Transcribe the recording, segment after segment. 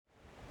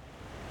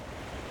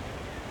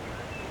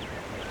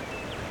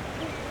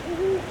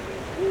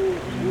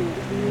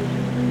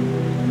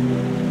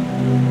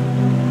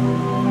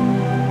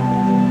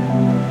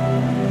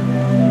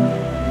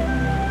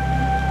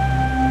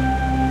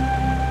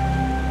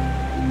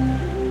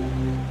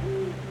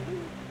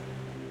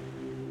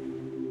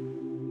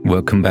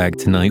Welcome back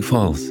to Night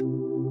Falls,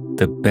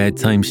 the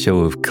bedtime show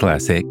of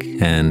classic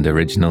and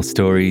original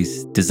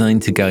stories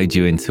designed to guide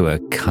you into a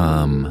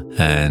calm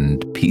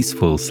and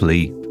peaceful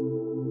sleep.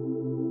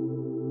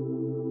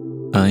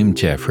 I'm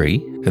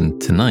Jeffrey,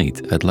 and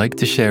tonight I'd like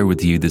to share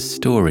with you the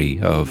story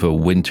of a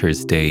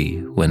winter's day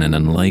when an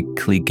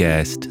unlikely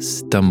guest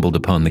stumbled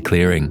upon the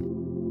clearing.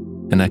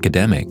 An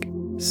academic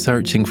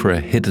searching for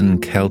a hidden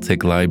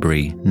Celtic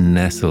library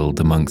nestled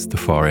amongst the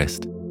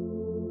forest.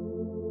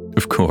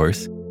 Of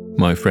course,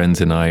 my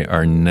friends and I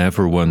are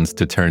never ones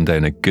to turn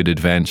down a good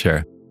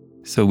adventure,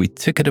 so we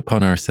took it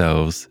upon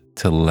ourselves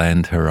to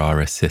lend her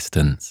our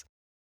assistance.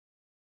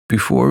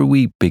 Before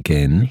we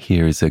begin,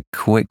 here's a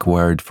quick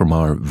word from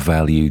our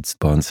valued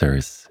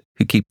sponsors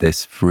who keep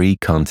this free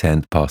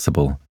content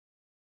possible.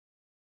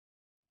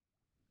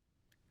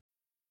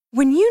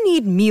 When you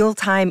need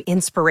mealtime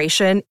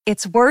inspiration,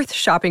 it's worth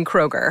shopping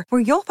Kroger, where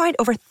you'll find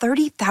over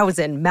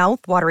 30,000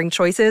 mouth-watering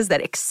choices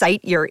that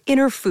excite your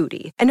inner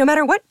foodie. And no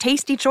matter what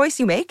tasty choice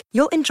you make,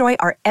 you'll enjoy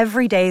our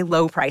everyday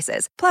low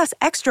prices, plus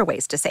extra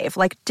ways to save,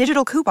 like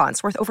digital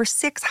coupons worth over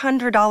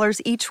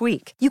 $600 each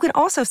week. You can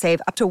also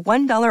save up to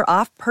 $1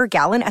 off per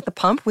gallon at the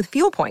pump with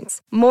fuel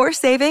points. More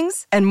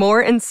savings and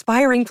more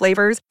inspiring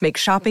flavors make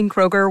shopping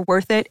Kroger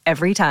worth it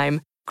every time.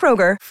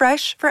 Kroger,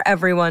 fresh for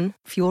everyone.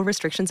 Fuel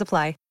restrictions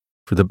apply.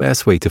 For the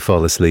best way to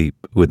fall asleep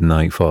with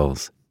Night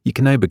Falls, you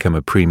can now become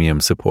a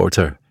premium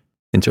supporter.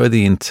 Enjoy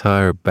the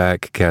entire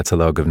back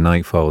catalogue of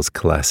Night Falls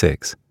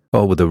classics,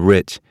 all with a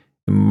rich,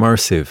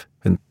 immersive,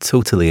 and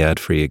totally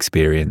ad-free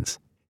experience.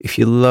 If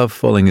you love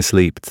falling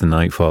asleep to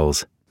Night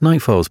Falls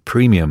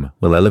Premium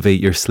will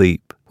elevate your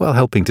sleep while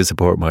helping to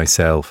support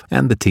myself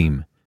and the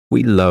team.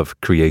 We love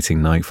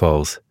creating Night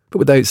Falls, but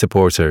without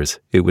supporters,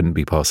 it wouldn't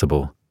be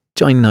possible.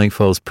 Join Night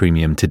Falls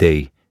Premium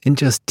today in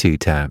just 2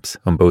 taps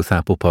on both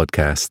Apple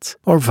Podcasts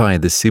or via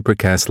the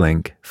Supercast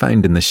link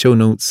found in the show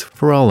notes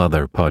for all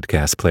other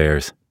podcast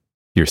players.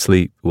 Your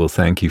sleep will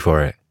thank you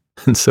for it,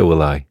 and so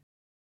will I.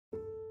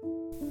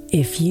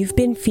 If you've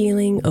been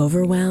feeling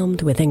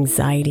overwhelmed with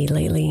anxiety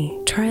lately,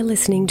 try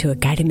listening to a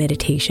guided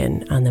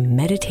meditation on the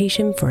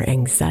Meditation for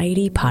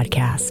Anxiety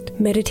podcast.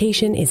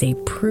 Meditation is a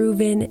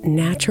proven,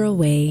 natural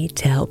way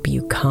to help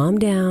you calm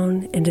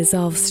down and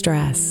dissolve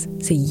stress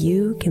so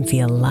you can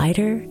feel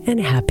lighter and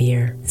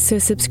happier. So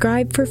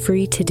subscribe for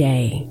free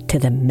today to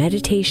the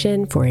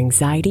Meditation for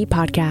Anxiety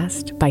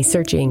podcast by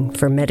searching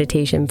for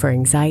Meditation for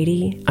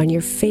Anxiety on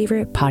your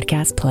favorite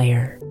podcast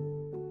player.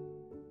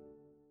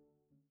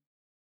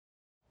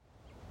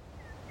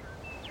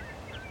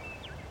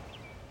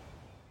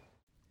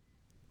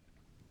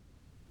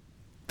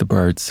 The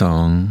bird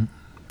song,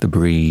 the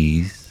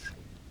breeze,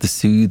 the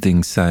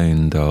soothing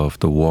sound of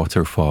the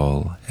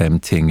waterfall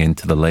emptying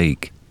into the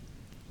lake.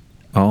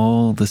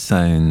 All the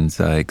sounds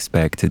I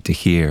expected to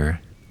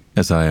hear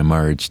as I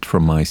emerged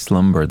from my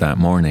slumber that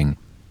morning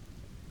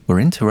were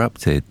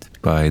interrupted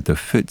by the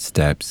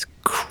footsteps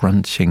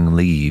crunching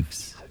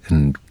leaves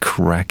and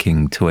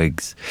cracking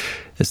twigs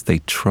as they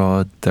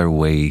trod their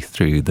way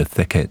through the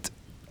thicket.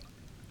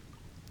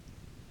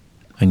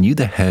 I knew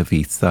the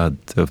heavy thud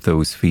of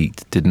those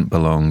feet didn't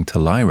belong to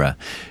Lyra,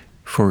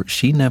 for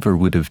she never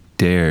would have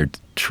dared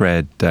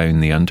tread down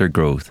the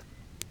undergrowth.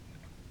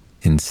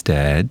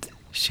 Instead,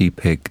 she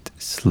picked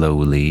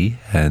slowly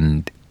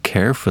and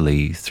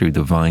carefully through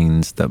the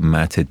vines that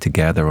matted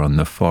together on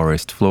the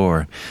forest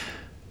floor.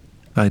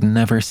 I'd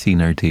never seen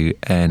her do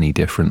any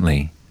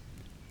differently.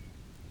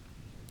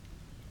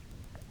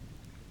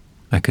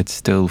 I could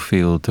still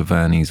feel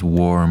Devani's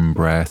warm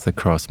breath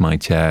across my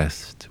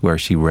chest where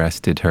she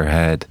rested her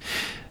head,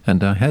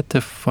 and I had to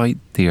fight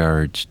the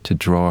urge to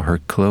draw her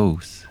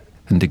close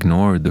and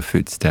ignore the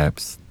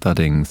footsteps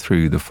thudding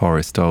through the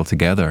forest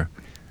altogether.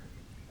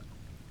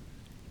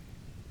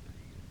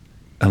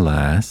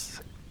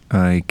 Alas,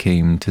 I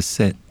came to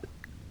sit,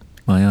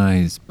 my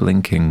eyes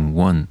blinking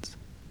once,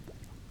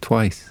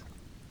 twice,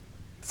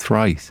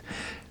 thrice,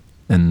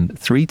 and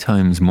 3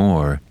 times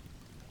more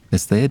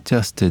as they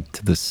adjusted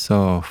to the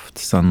soft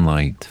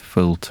sunlight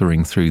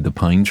filtering through the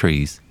pine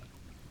trees.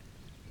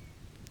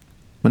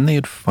 When they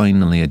had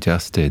finally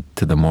adjusted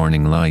to the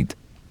morning light,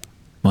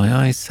 my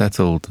eyes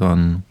settled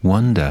on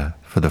Wanda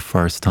for the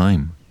first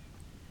time.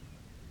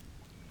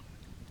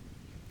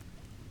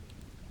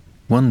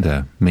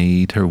 Wanda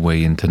made her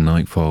way into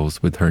Night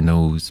Falls with her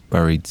nose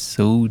buried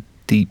so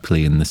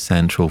deeply in the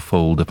central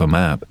fold of a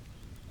map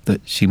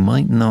that she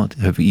might not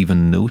have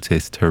even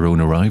noticed her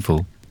own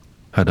arrival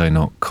had I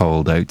not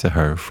called out to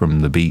her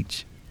from the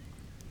beach.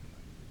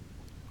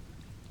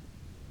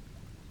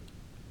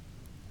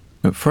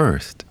 At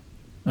first,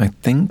 I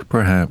think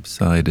perhaps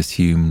I'd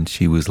assumed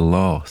she was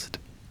lost.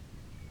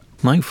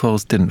 Night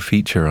Falls didn't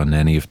feature on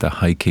any of the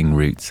hiking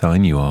routes I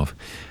knew of,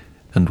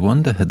 and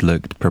Wanda had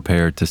looked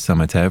prepared to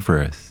summit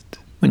Everest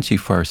when she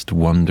first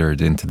wandered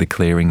into the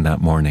clearing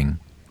that morning.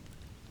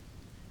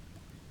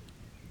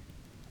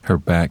 Her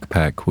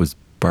backpack was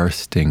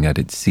bursting at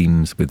its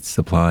seams with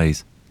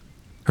supplies.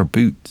 Her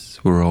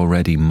boots were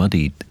already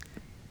muddied,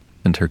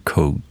 and winter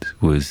coat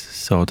was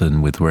sodden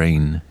with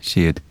rain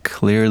she had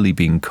clearly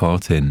been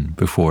caught in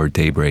before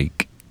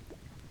daybreak.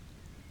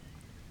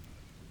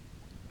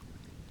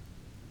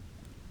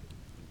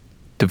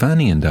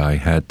 Devani and I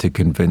had to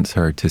convince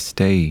her to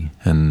stay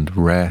and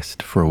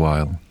rest for a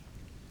while.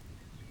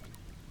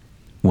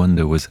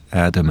 Wanda was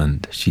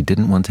adamant she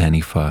didn't want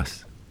any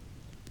fuss,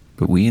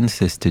 but we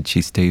insisted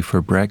she stay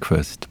for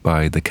breakfast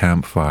by the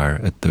campfire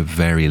at the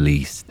very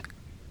least.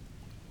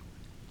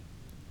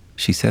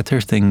 She set her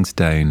things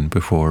down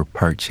before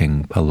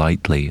perching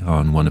politely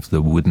on one of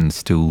the wooden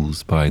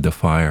stools by the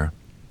fire.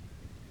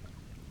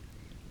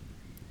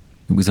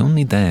 It was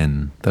only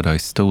then that I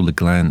stole a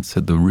glance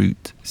at the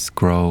route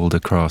scrawled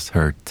across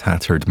her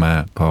tattered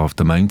map of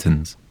the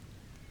mountains.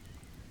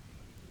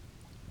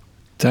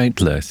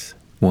 Doubtless,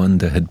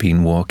 Wanda had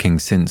been walking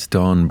since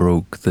dawn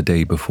broke the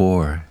day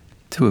before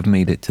to have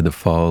made it to the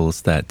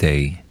falls that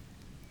day.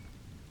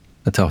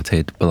 A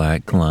dotted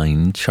black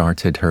line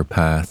charted her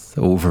path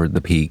over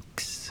the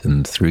peaks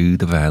and through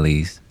the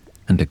valleys,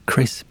 and a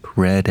crisp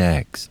red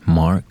X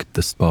marked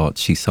the spot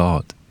she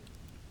sought.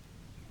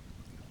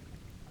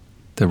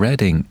 The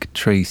red ink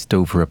traced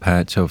over a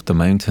patch of the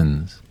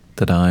mountains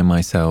that I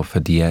myself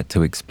had yet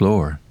to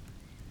explore.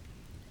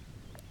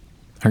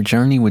 Her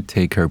journey would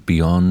take her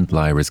beyond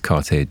Lyra's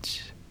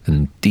cottage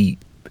and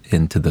deep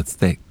into the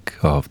thick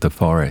of the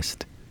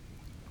forest.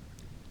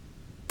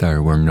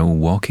 There were no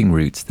walking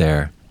routes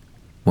there.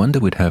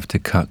 Wanda would have to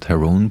cut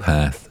her own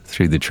path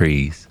through the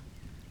trees.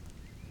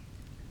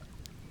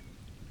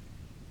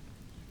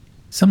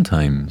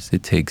 Sometimes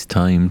it takes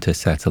time to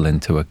settle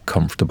into a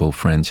comfortable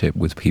friendship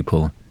with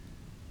people,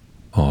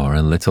 or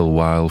a little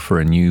while for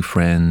a new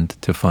friend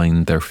to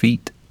find their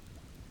feet.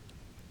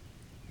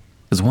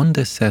 As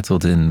Wanda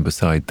settled in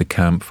beside the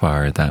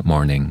campfire that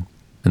morning,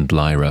 and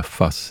Lyra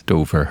fussed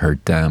over her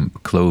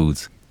damp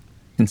clothes,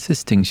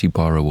 insisting she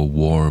borrow a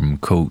warm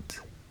coat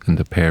and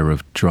a pair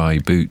of dry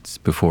boots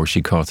before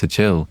she caught a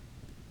chill,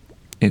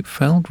 it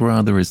felt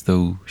rather as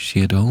though she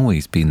had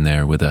always been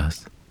there with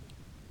us.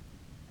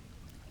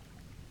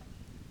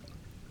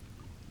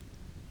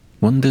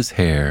 Wanda's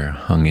hair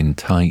hung in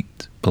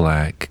tight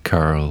black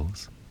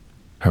curls.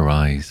 Her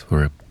eyes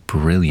were a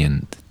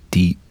brilliant,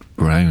 deep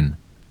brown,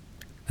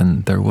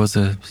 and there was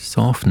a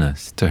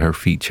softness to her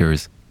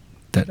features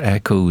that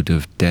echoed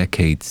of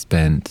decades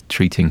spent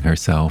treating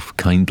herself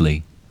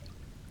kindly.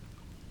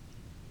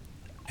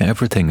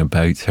 Everything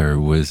about her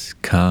was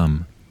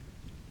calm.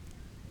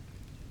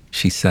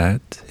 She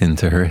sat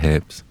into her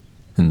hips,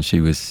 and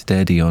she was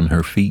steady on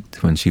her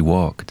feet when she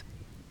walked.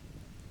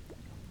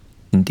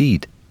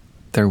 Indeed,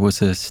 there was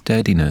a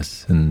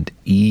steadiness and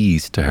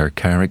ease to her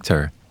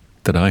character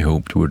that I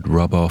hoped would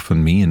rub off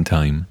on me in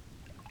time.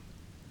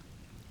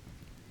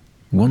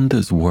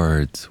 Wanda's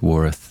words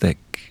wore a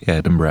thick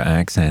Edinburgh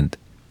accent,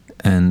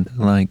 and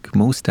like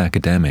most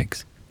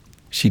academics,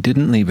 she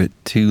didn't leave it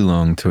too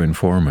long to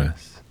inform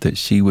us that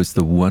she was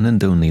the one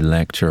and only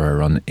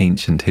lecturer on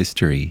ancient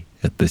history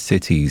at the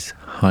city's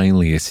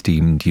highly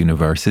esteemed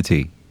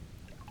university.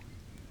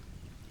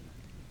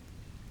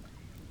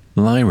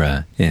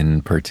 Lyra,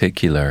 in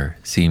particular,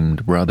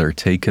 seemed rather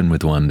taken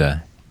with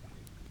Wanda.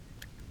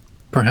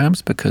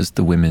 Perhaps because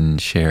the women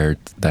shared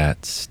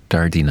that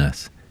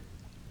sturdiness,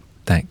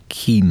 that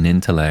keen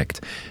intellect,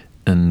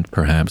 and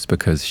perhaps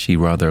because she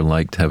rather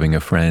liked having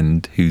a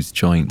friend whose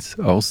joints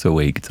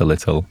also ached a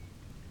little,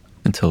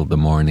 until the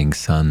morning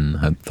sun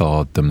had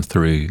thawed them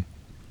through.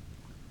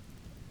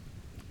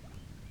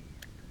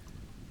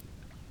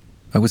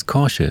 I was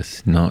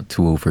cautious not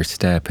to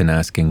overstep in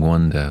asking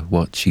Wanda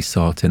what she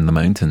sought in the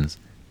mountains.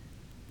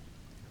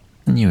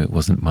 I knew it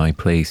wasn't my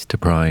place to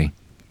pry,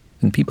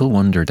 and people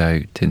wandered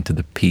out into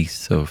the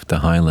peace of the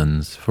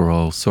highlands for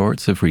all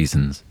sorts of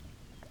reasons.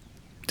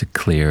 To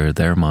clear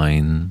their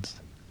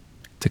minds,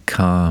 to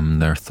calm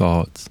their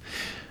thoughts,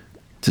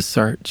 to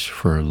search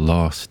for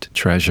lost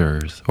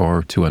treasures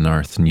or to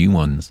unearth new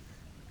ones.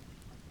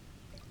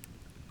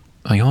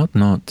 I ought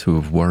not to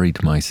have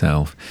worried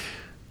myself,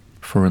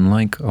 for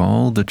unlike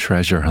all the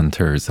treasure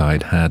hunters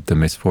I'd had the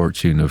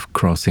misfortune of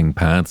crossing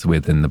paths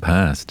with in the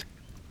past,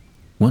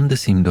 Wanda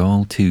seemed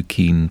all too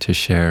keen to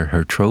share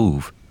her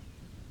trove,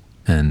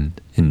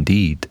 and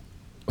indeed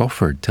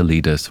offered to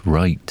lead us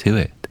right to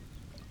it.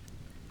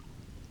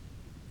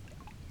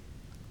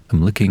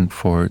 "I'm looking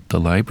for the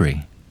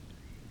library,"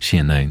 she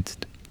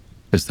announced,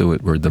 as though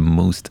it were the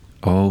most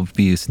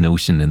obvious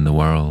notion in the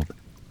world.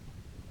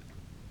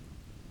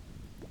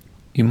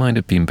 "You might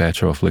have been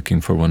better off looking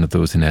for one of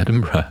those in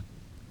Edinburgh,"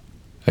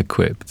 I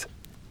quipped,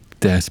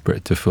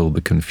 desperate to fill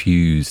the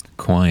confused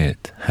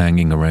quiet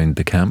hanging around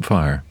the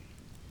campfire.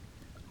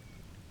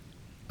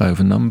 "I have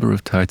a number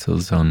of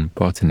titles on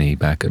botany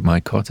back at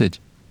my cottage,"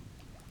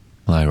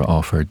 Lyra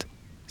offered,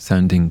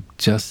 sounding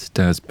just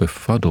as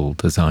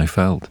befuddled as I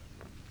felt.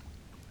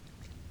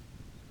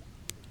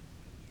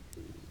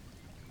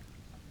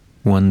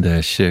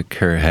 Wanda shook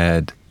her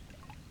head,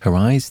 her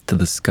eyes to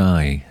the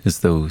sky as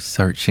though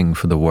searching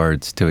for the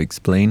words to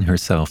explain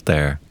herself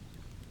there,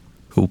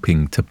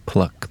 hoping to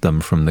pluck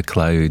them from the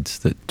clouds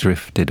that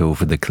drifted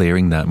over the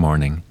clearing that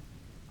morning.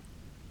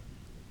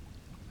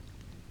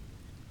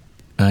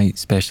 I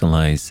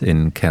specialize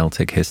in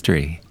Celtic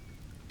history,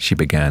 she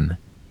began.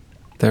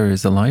 There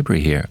is a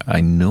library here,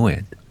 I know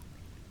it.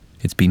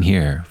 It's been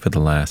here for the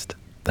last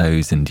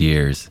 1,000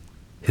 years,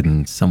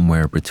 hidden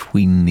somewhere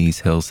between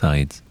these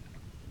hillsides.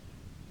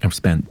 I've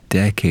spent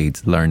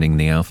decades learning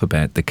the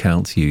alphabet the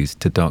Celts used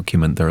to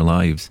document their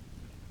lives,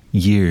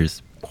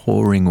 years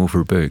poring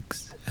over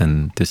books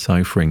and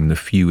deciphering the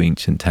few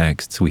ancient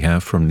texts we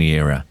have from the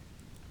era.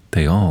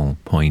 They all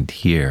point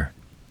here.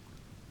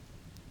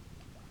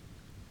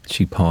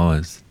 She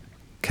paused,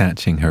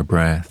 catching her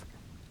breath.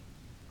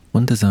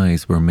 Wanda's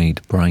eyes were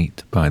made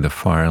bright by the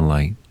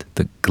firelight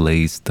that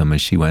glazed them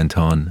as she went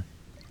on.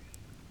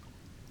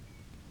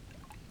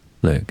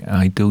 Look,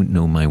 I don't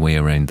know my way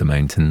around the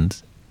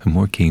mountains. I'm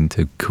more keen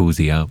to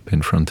cozy up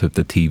in front of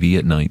the TV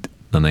at night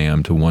than I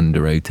am to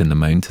wander out in the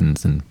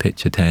mountains and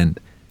pitch a tent.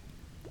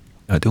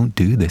 I don't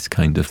do this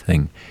kind of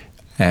thing,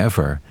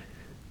 ever,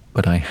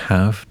 but I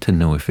have to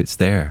know if it's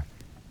there.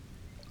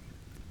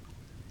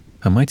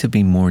 I might have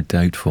been more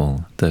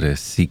doubtful that a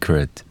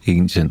secret,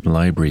 ancient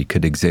library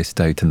could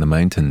exist out in the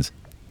mountains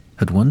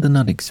had Wanda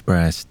not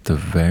expressed the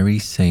very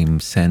same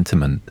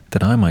sentiment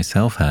that I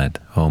myself had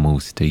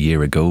almost a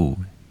year ago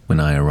when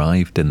I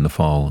arrived in the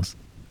falls.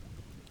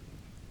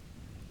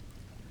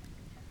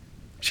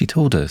 She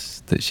told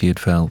us that she had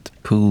felt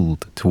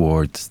pulled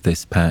towards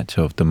this patch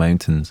of the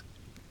mountains,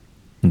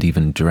 and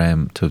even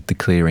dreamt of the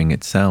clearing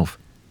itself,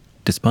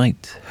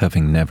 despite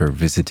having never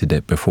visited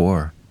it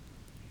before.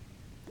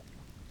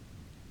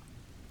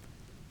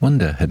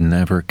 Wanda had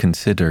never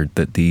considered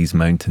that these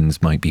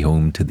mountains might be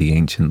home to the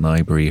ancient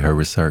library her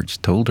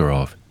research told her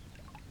of,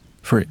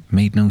 for it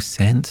made no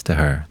sense to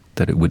her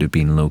that it would have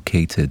been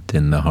located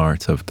in the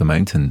heart of the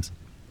mountains.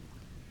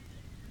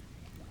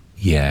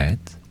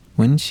 Yet,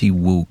 when she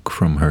woke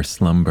from her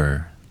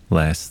slumber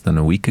less than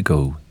a week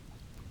ago,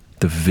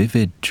 the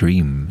vivid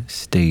dream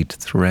stayed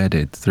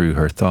threaded through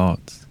her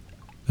thoughts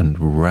and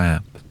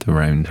wrapped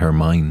around her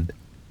mind.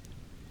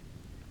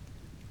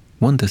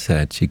 Wanda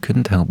said she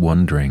couldn't help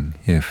wondering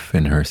if,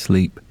 in her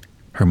sleep,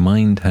 her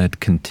mind had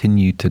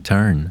continued to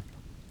turn,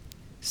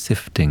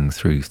 sifting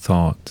through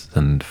thoughts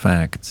and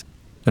facts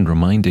and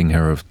reminding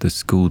her of the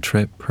school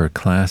trip her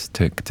class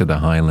took to the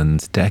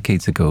Highlands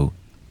decades ago,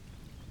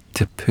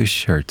 to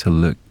push her to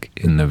look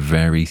in the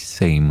very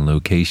same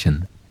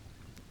location.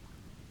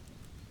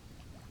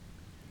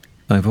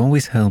 I've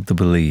always held the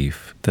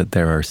belief that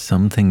there are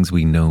some things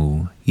we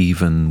know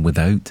even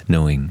without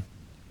knowing.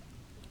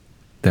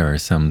 There are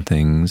some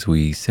things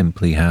we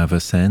simply have a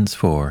sense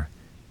for.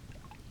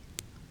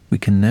 We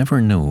can never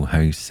know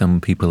how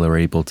some people are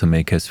able to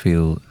make us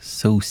feel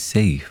so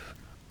safe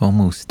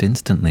almost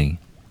instantly,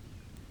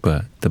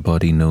 but the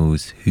body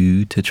knows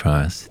who to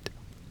trust,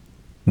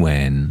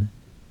 when,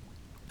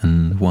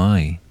 and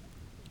why.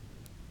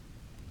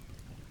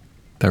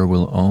 There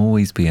will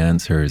always be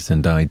answers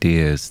and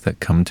ideas that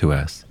come to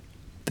us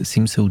that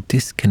seem so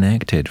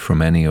disconnected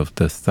from any of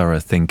the thorough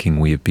thinking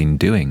we have been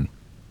doing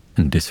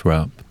and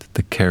disrupt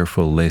the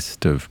careful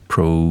list of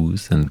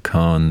pros and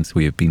cons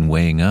we have been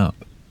weighing up.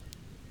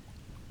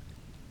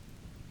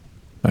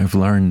 I've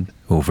learned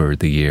over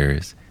the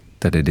years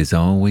that it is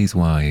always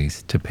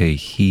wise to pay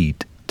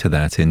heed to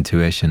that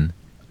intuition,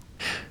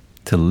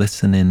 to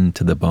listen in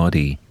to the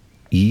body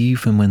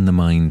even when the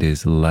mind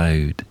is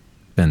loud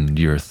and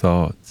your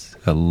thoughts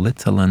a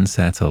little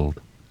unsettled.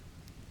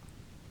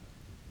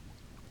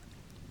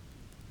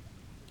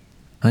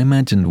 I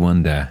imagined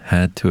Wanda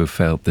had to have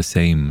felt the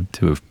same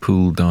to have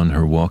pulled on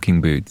her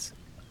walking boots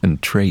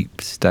and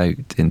traipsed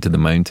out into the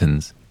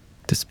mountains,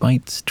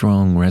 despite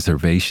strong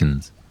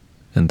reservations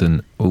and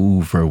an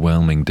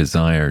overwhelming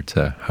desire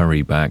to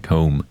hurry back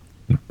home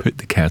and put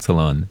the kettle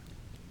on.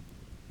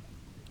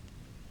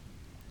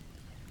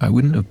 I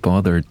wouldn't have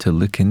bothered to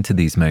look into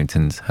these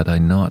mountains had I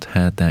not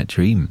had that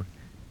dream.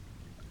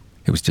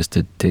 It was just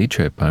a day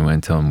trip I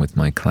went on with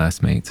my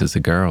classmates as a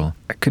girl.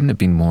 I couldn't have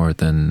been more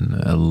than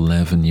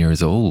 11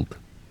 years old,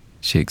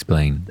 she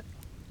explained.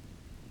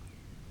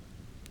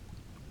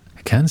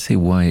 I can't say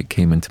why it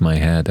came into my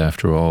head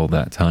after all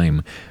that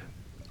time,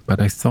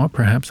 but I thought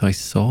perhaps I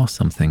saw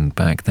something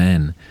back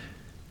then,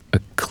 a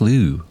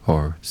clue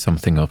or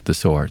something of the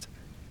sort.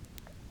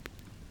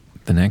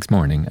 The next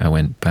morning I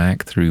went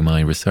back through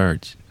my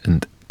research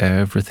and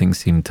everything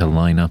seemed to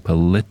line up a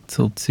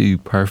little too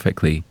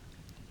perfectly.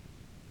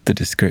 The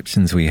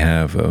descriptions we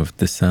have of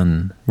the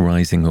sun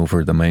rising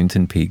over the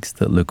mountain peaks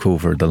that look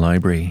over the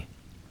library,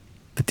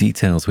 the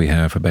details we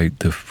have about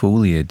the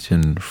foliage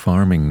and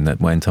farming that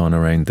went on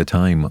around the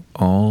time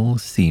all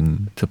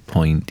seem to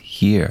point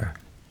here.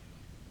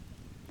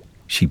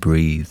 She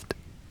breathed,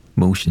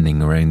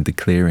 motioning around the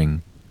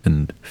clearing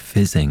and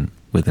fizzing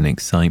with an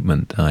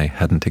excitement I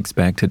hadn't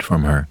expected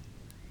from her.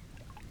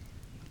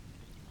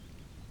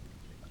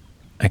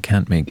 I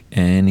can't make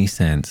any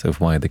sense of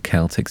why the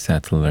Celtic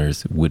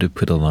settlers would have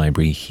put a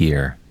library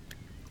here.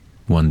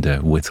 Wanda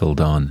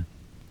whittled on.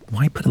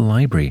 Why put a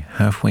library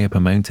halfway up a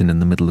mountain in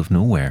the middle of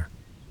nowhere?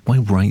 Why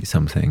write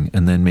something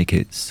and then make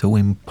it so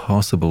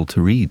impossible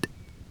to read?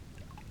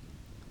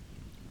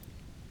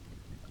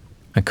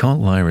 I caught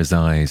Lyra's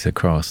eyes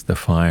across the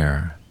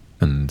fire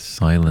and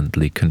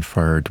silently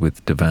conferred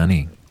with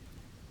Devani.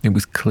 It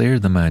was clear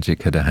the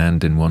magic had a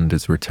hand in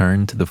Wanda's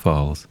return to the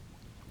falls,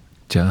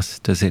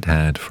 just as it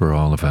had for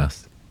all of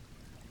us.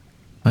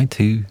 I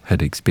too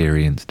had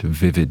experienced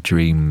vivid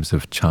dreams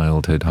of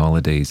childhood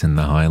holidays in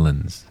the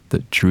Highlands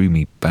that drew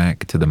me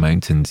back to the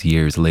mountains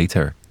years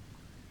later.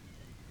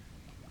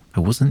 I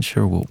wasn't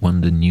sure what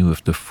Wanda knew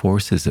of the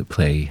forces at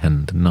play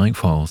and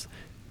nightfalls,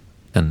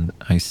 and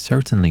I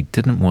certainly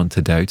didn't want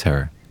to doubt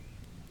her,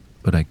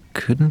 but I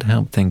couldn't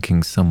help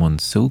thinking someone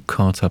so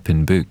caught up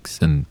in books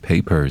and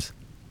papers,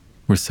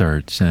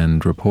 research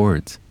and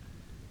reports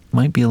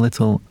might be a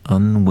little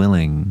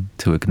unwilling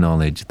to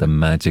acknowledge the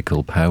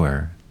magical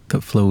power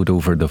that flowed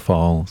over the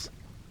falls.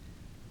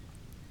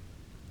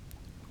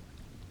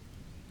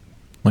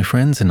 My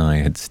friends and I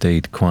had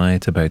stayed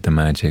quiet about the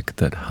magic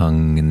that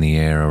hung in the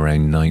air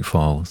around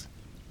nightfalls,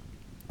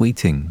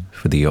 waiting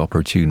for the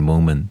opportune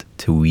moment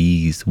to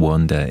ease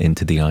Wanda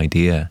into the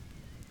idea.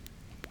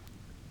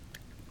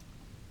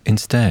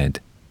 Instead,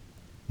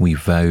 we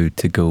vowed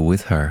to go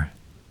with her,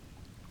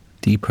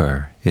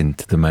 deeper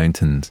into the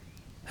mountains,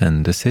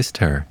 and assist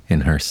her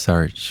in her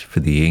search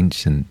for the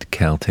ancient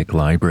Celtic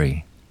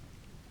library.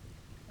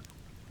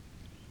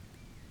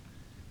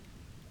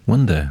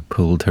 Wanda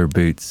pulled her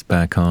boots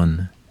back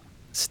on,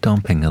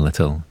 stomping a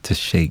little to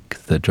shake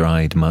the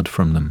dried mud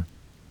from them.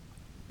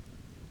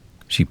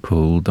 She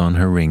pulled on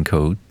her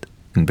raincoat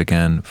and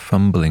began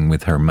fumbling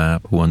with her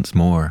map once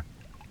more.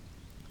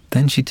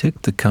 Then she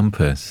took the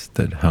compass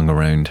that hung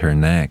around her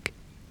neck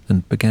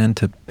and began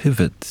to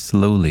pivot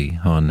slowly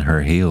on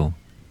her heel.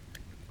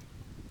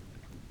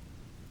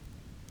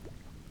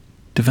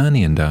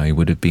 Devani and I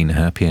would have been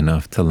happy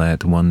enough to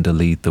let Wanda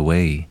lead the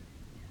way,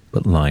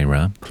 but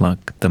Lyra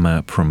plucked the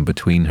map from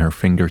between her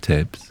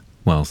fingertips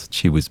whilst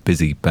she was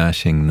busy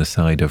bashing the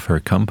side of her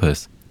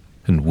compass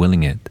and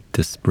willing it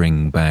to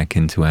spring back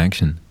into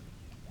action.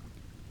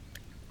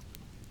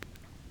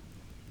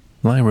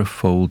 Lyra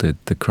folded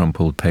the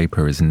crumpled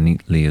paper as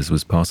neatly as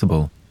was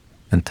possible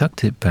and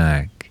tucked it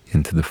back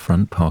into the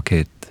front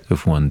pocket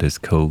of Wanda's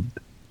coat.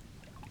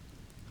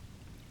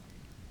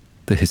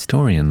 The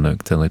historian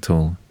looked a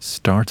little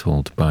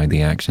startled by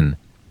the action,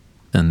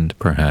 and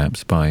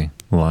perhaps by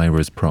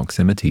Lyra's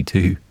proximity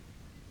too.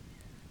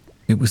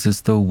 It was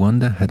as though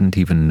Wanda hadn't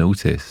even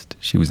noticed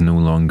she was no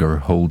longer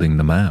holding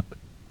the map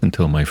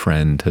until my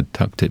friend had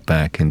tucked it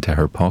back into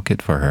her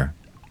pocket for her.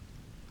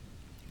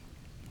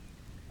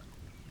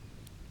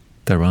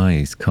 Their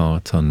eyes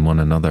caught on one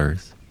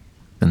another's,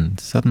 and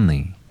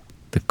suddenly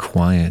the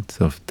quiet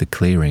of the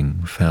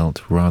clearing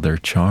felt rather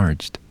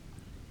charged.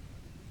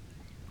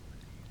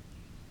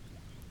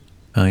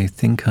 "I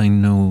think I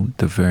know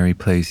the very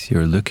place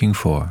you're looking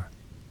for,"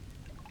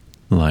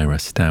 Lyra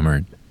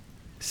stammered,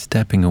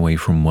 stepping away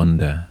from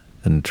Wanda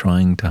and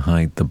trying to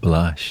hide the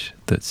blush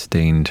that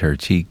stained her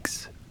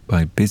cheeks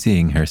by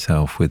busying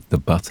herself with the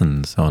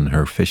buttons on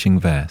her fishing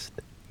vest.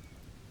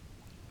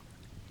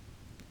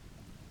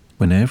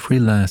 When every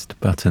last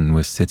button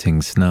was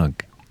sitting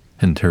snug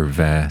and her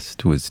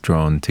vest was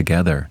drawn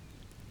together,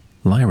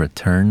 Lyra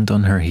turned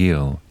on her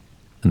heel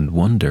and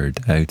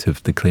wandered out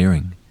of the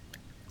clearing.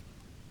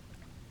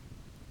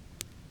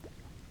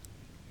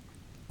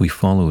 We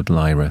followed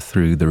Lyra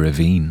through the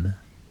ravine,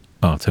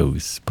 Otto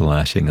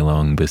splashing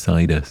along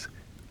beside us.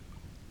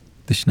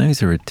 The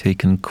Schnauzer had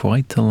taken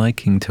quite a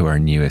liking to our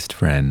newest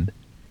friend,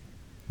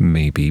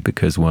 maybe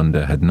because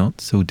Wanda had not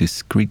so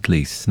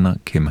discreetly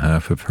snuck him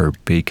half of her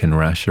bacon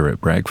rasher at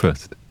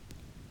breakfast.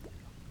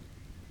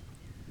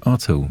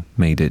 Otto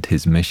made it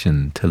his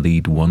mission to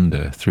lead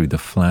Wanda through the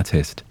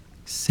flattest,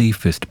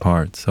 safest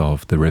parts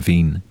of the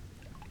ravine,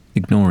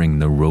 ignoring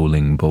the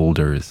rolling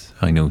boulders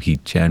I know he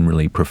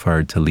generally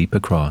preferred to leap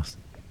across.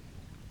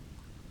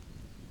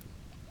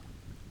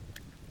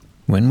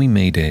 When we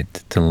made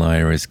it to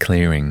Lyra's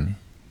clearing,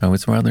 I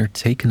was rather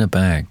taken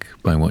aback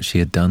by what she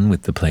had done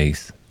with the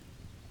place.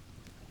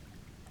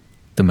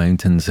 The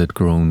mountains had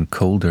grown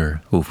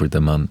colder over the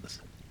months,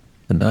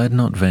 and I had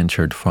not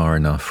ventured far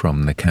enough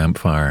from the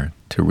campfire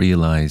to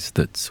realize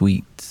that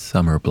sweet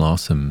summer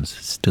blossoms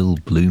still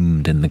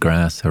bloomed in the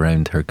grass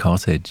around her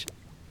cottage.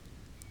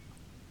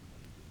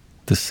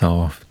 The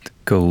soft,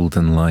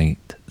 golden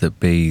light that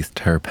bathed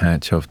her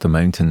patch of the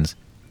mountains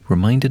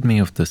reminded me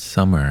of the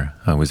summer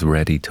I was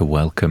ready to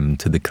welcome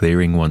to the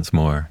clearing once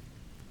more.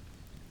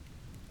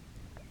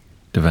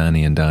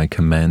 Devani and I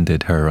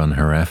commended her on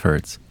her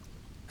efforts,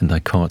 and I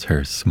caught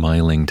her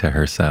smiling to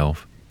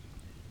herself,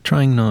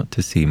 trying not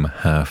to seem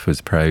half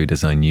as proud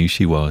as I knew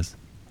she was.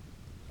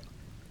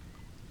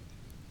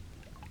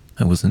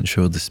 "I wasn't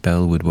sure the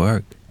spell would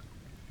work,"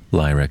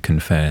 Lyra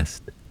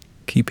confessed,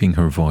 keeping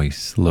her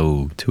voice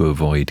low to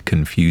avoid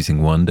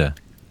confusing Wanda.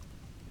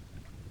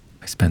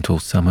 "I spent all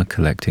summer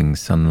collecting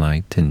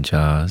sunlight in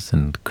jars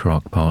and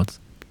crock pots.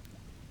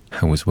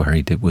 I was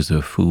worried it was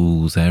a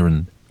fool's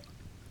errand,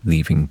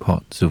 leaving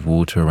pots of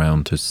water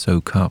around to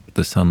soak up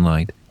the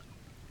sunlight.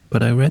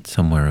 But I read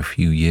somewhere a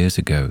few years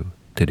ago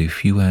that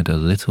if you add a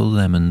little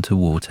lemon to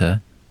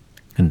water,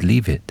 and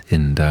leave it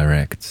in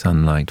direct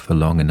sunlight for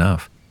long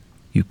enough,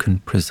 you can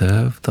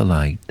preserve the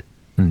light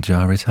and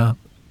jar it up.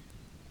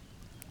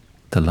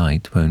 The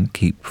light won't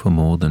keep for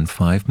more than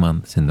 5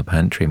 months in the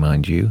pantry,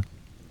 mind you,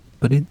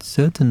 but it's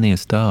certainly a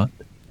start.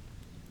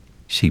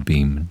 She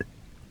beamed.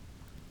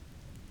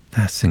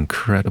 That's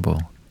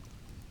incredible,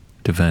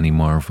 Devani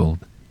marveled,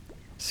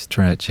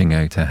 stretching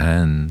out a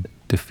hand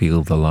to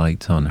feel the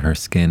light on her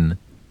skin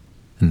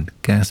and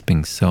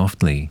gasping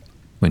softly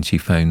when she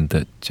found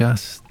that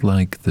just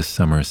like the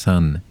summer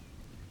sun,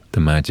 the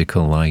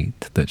magical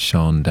light that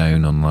shone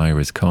down on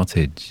Lyra's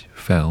cottage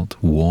felt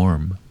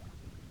warm.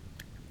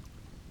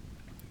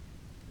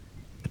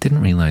 I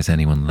didn't realize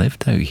anyone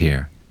lived out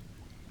here,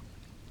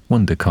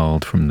 Wanda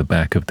called from the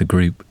back of the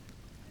group.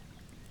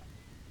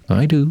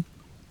 I do,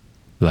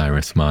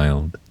 Lyra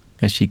smiled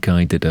as she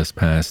guided us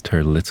past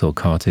her little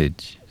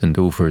cottage and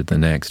over the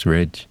next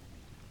ridge.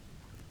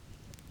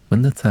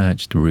 When the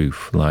thatched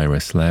roof Lyra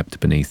slept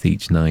beneath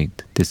each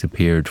night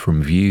disappeared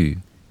from view,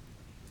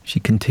 she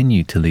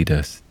continued to lead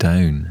us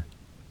down,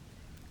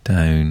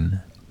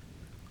 down,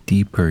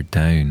 deeper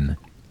down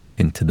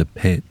into the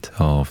pit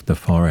of the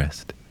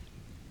forest.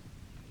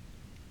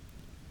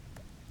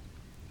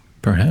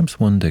 Perhaps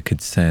Wanda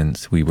could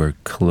sense we were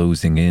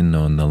closing in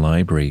on the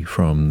library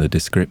from the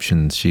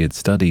descriptions she had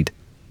studied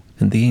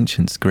and the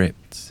ancient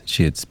scripts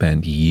she had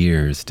spent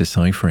years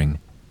deciphering.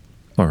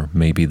 Or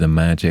maybe the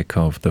magic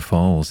of the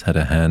falls had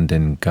a hand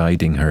in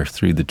guiding her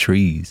through the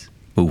trees,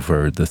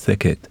 over the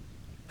thicket,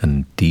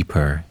 and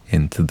deeper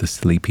into the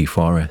sleepy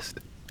forest.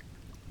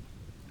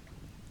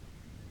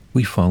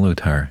 We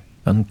followed her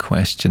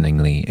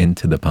unquestioningly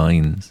into the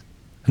pines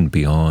and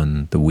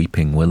beyond the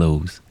weeping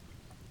willows.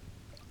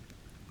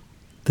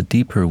 The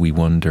deeper we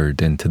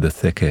wandered into the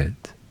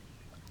thicket,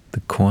 the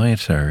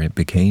quieter it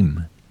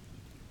became.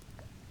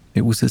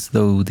 It was as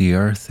though the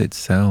earth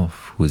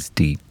itself was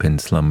deep in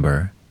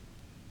slumber.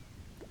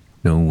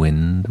 No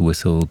wind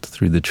whistled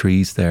through the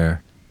trees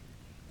there,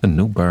 and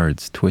no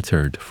birds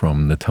twittered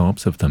from the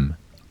tops of them.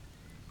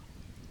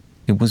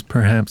 It was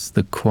perhaps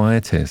the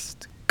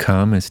quietest,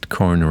 calmest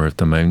corner of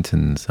the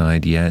mountains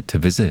I'd yet to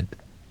visit.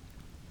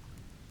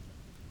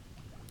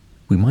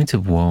 We might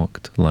have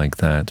walked like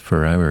that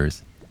for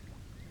hours,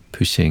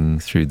 pushing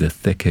through the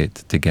thicket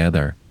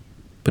together,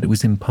 but it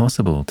was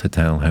impossible to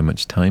tell how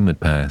much time had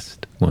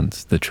passed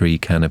once the tree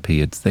canopy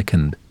had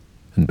thickened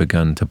and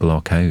begun to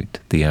block out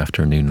the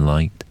afternoon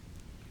light.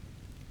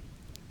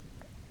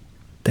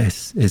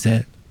 This is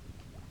it,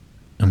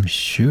 I'm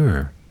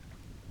sure,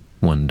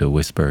 Wanda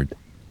whispered,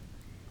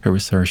 her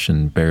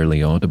assertion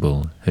barely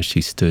audible as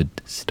she stood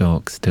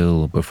stock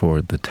still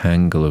before the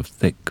tangle of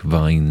thick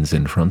vines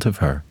in front of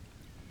her.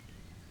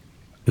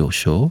 You're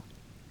sure?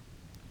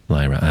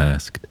 Lyra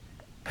asked,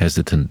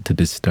 hesitant to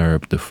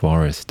disturb the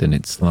forest in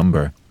its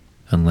slumber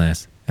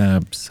unless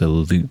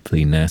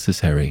absolutely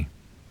necessary.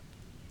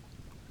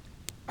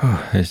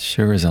 Oh, as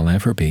sure as I'll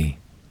ever be,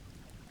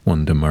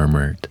 Wanda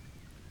murmured.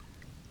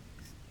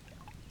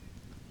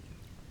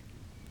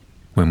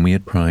 When we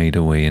had pried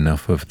away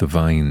enough of the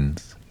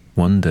vines,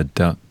 Wanda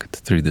ducked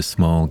through the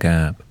small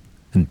gap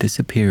and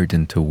disappeared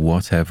into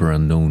whatever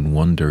unknown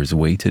wonders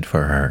waited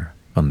for her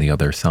on the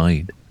other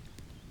side.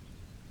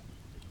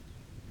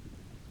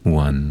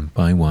 One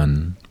by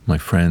one, my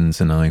friends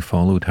and I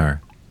followed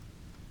her.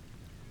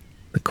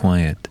 The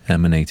quiet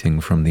emanating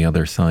from the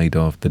other side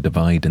of the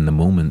divide in the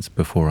moments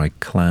before I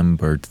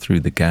clambered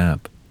through the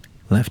gap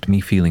left me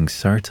feeling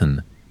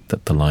certain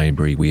that the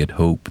library we had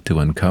hoped to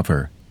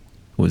uncover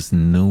was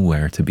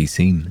nowhere to be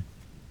seen.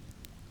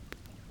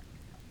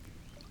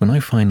 When I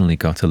finally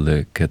got a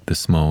look at the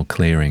small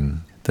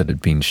clearing that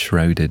had been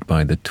shrouded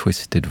by the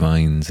twisted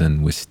vines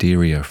and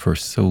wisteria for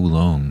so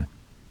long,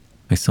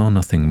 I saw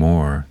nothing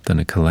more than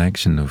a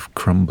collection of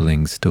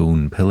crumbling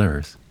stone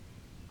pillars.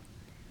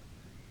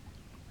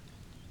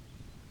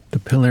 The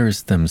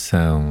pillars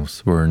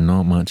themselves were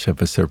not much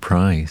of a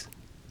surprise.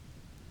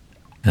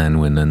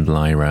 Anwen and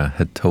Lyra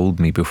had told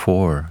me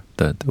before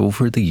that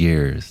over the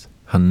years,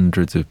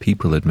 hundreds of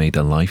people had made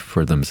a life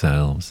for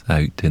themselves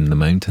out in the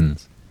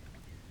mountains.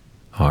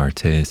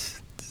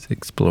 Artists,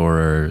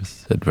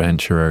 explorers,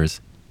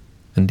 adventurers,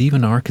 and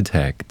even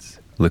architects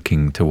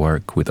looking to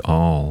work with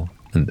all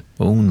and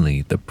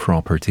only the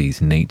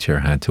properties nature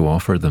had to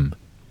offer them.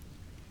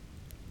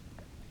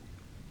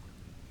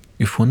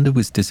 If Wanda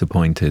was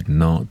disappointed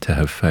not to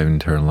have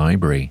found her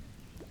library,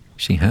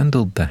 she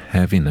handled the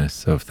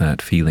heaviness of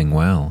that feeling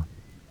well.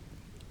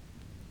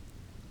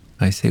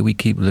 I say we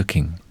keep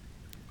looking,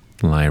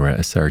 Lyra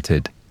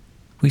asserted.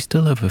 We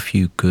still have a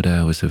few good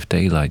hours of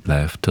daylight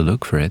left to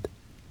look for it.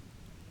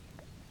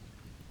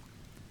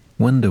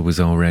 Wanda was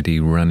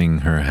already running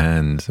her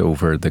hands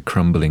over the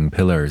crumbling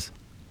pillars,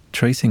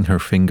 tracing her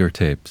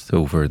fingertips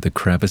over the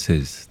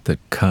crevices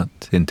that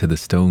cut into the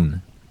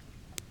stone.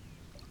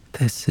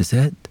 This is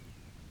it,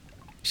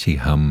 she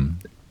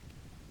hummed.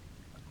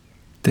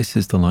 This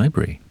is the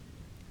library?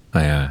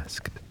 I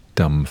asked,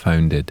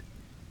 dumbfounded.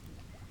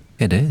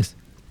 It is,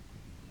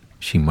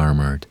 she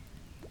murmured,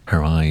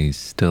 her eyes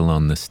still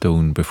on the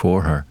stone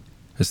before her,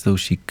 as though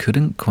she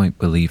couldn't quite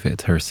believe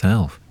it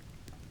herself.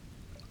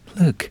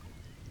 "Look,"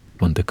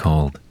 Wanda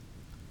called,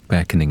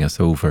 beckoning us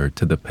over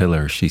to the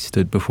pillar she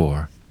stood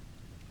before.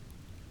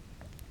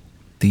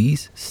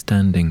 These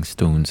standing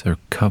stones are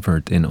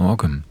covered in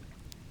Ogham.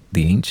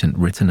 The ancient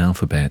written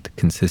alphabet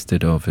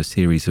consisted of a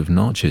series of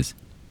notches,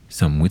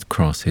 some with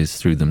crosses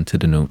through them to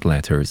denote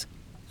letters,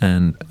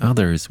 and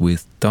others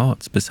with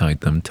dots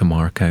beside them to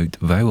mark out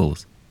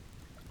vowels.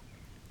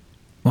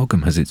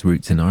 Ogham has its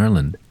roots in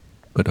Ireland,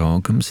 but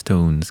Ogham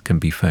stones can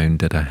be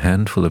found at a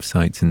handful of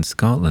sites in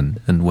Scotland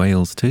and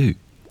Wales too.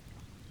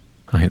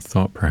 I had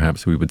thought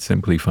perhaps we would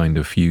simply find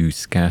a few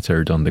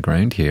scattered on the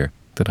ground here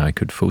that I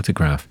could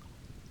photograph,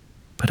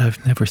 but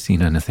I've never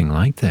seen anything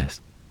like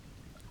this.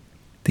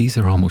 These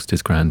are almost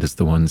as grand as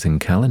the ones in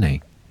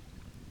Callanay,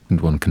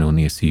 and one can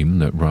only assume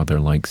that rather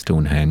like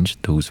Stonehenge,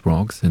 those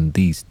rocks and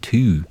these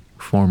too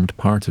formed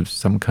part of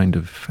some kind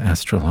of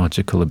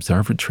astrological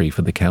observatory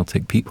for the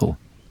Celtic people.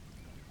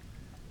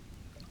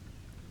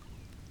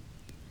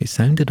 It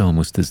sounded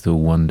almost as though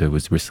Wanda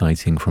was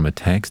reciting from a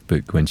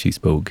textbook when she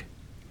spoke,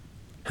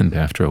 and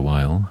after a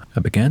while I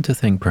began to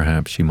think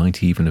perhaps she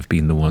might even have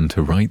been the one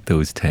to write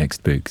those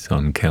textbooks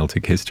on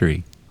Celtic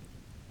history.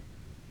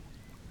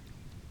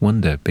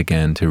 Wanda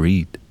began to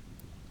read,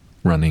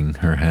 running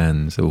her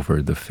hands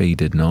over the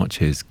faded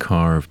notches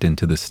carved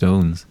into the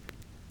stones.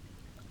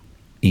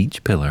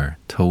 Each pillar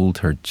told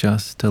her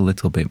just a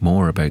little bit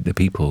more about the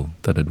people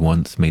that had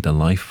once made a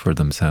life for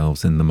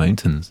themselves in the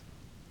mountains.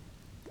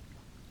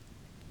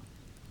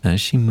 As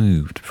she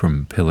moved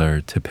from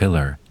pillar to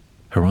pillar,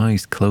 her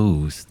eyes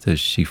closed as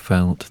she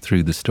felt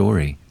through the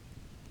story.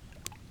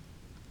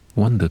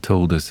 Wanda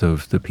told us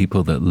of the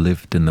people that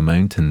lived in the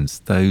mountains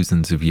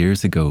thousands of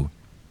years ago,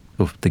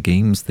 of the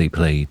games they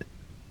played,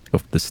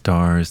 of the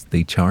stars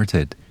they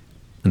charted,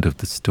 and of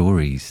the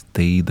stories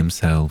they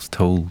themselves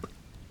told.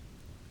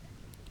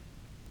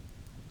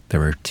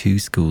 There are two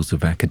schools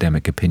of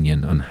academic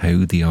opinion on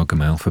how the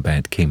Ogham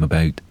alphabet came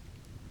about,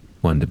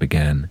 Wanda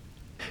began,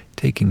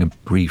 taking a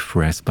brief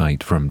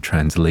respite from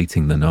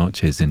translating the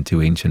notches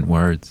into ancient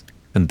words,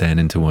 and then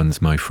into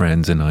ones my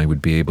friends and I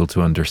would be able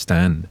to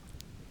understand.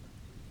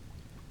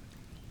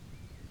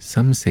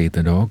 Some say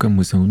that Ogham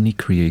was only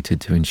created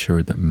to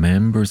ensure that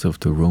members of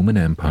the Roman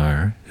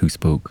Empire who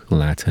spoke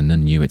Latin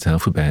and knew its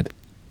alphabet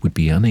would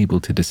be unable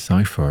to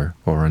decipher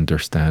or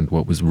understand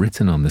what was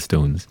written on the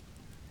stones.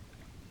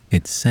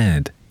 It's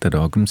said that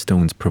Ogham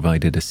stones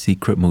provided a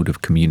secret mode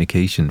of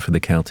communication for the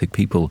Celtic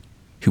people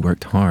who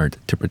worked hard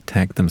to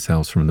protect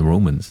themselves from the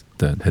Romans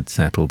that had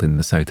settled in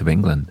the south of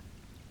England.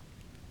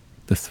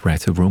 The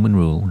threat of Roman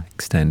rule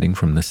extending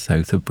from the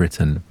south of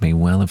Britain may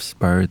well have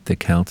spurred the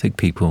Celtic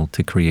people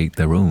to create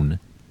their own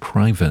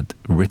private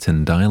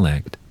written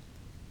dialect.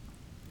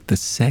 The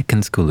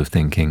second school of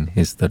thinking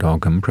is that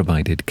Ogham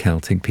provided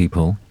Celtic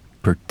people,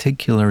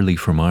 particularly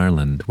from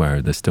Ireland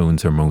where the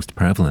stones are most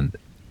prevalent,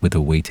 with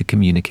a way to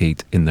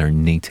communicate in their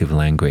native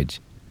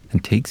language,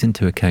 and takes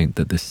into account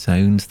that the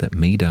sounds that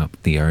made up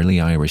the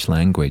early Irish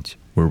language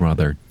were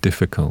rather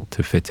difficult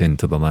to fit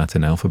into the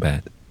Latin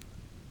alphabet.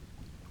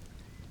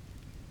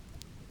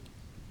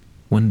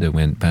 Wanda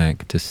went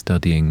back to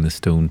studying the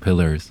stone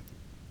pillars,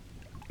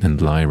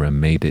 and Lyra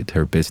made it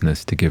her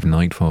business to give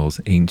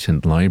Nightfall's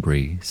ancient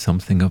library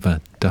something of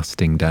a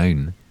dusting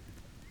down.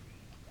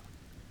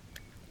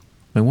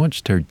 I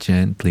watched her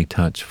gently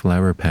touch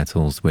flower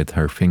petals with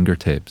her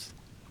fingertips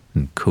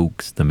and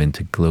coax them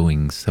into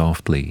glowing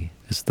softly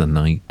as the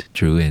night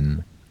drew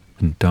in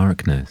and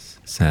darkness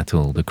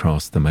settled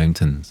across the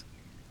mountains.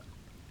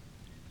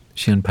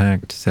 She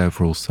unpacked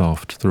several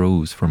soft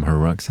throws from her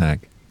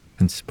rucksack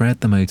and spread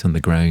them out on the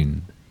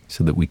ground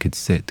so that we could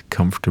sit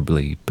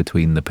comfortably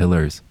between the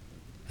pillars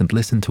and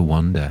listen to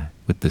Wanda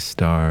with the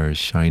stars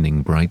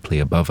shining brightly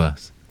above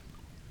us.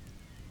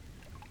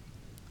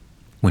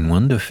 When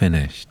Wanda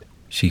finished,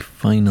 she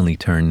finally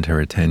turned her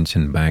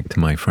attention back to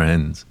my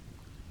friends.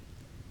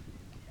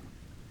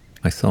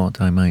 "I thought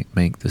I might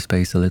make the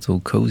space a little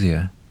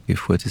cozier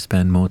if we're to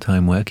spend more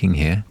time working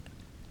here,"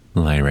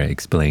 Lyra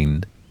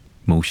explained,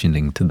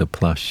 motioning to the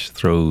plush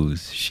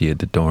throws she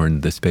had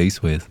adorned the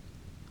space with.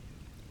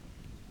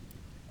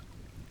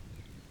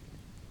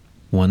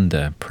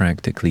 Wanda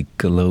practically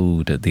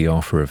glowed at the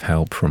offer of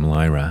help from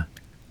Lyra,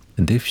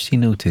 and if she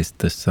noticed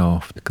the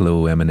soft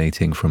glow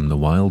emanating from the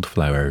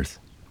wildflowers,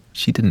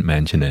 she didn't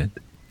mention it.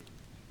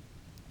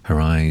 Her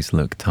eyes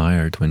looked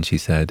tired when she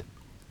said,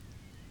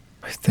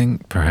 "I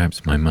think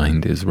perhaps my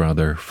mind is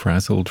rather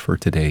frazzled for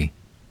today.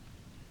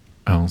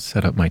 I'll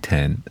set up my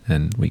tent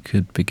and we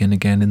could begin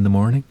again in the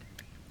morning."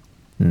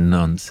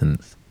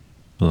 "Nonsense,"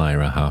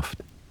 Lyra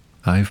huffed.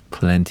 "I've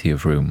plenty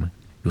of room.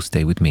 You'll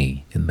stay with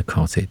me in the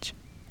cottage."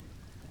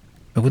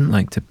 "I wouldn't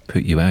like to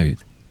put you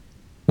out,"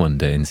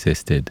 Wanda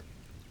insisted,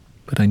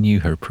 but I knew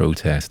her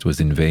protest was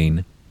in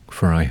vain,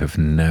 for I have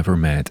never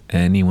met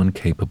anyone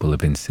capable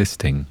of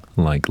insisting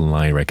like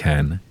Lyra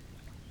can.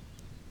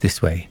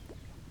 "This way,"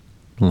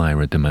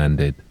 Lyra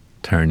demanded,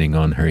 turning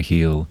on her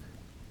heel,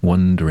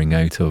 wandering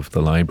out of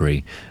the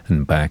library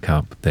and back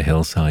up the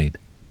hillside.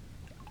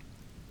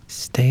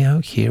 Stay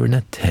out here in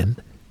a tent?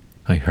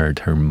 I heard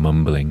her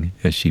mumbling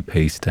as she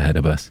paced ahead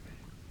of us.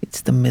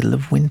 It's the middle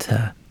of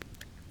winter.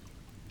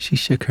 She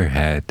shook her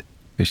head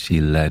as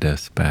she led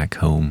us back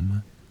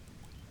home.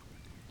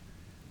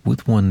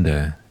 With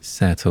Wanda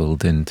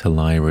settled into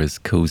Lyra's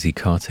cozy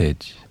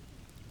cottage,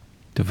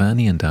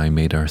 Devani and I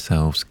made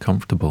ourselves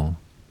comfortable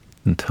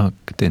and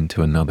tucked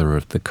into another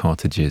of the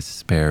cottage's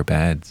spare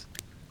beds.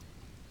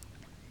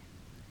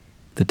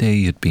 The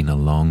day had been a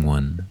long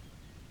one,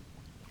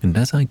 and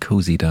as I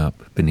cozied up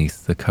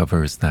beneath the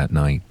covers that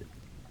night,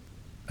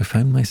 I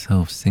found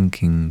myself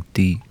sinking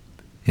deep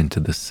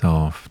into the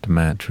soft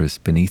mattress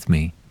beneath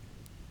me,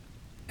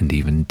 and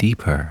even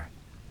deeper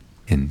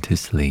into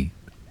sleep.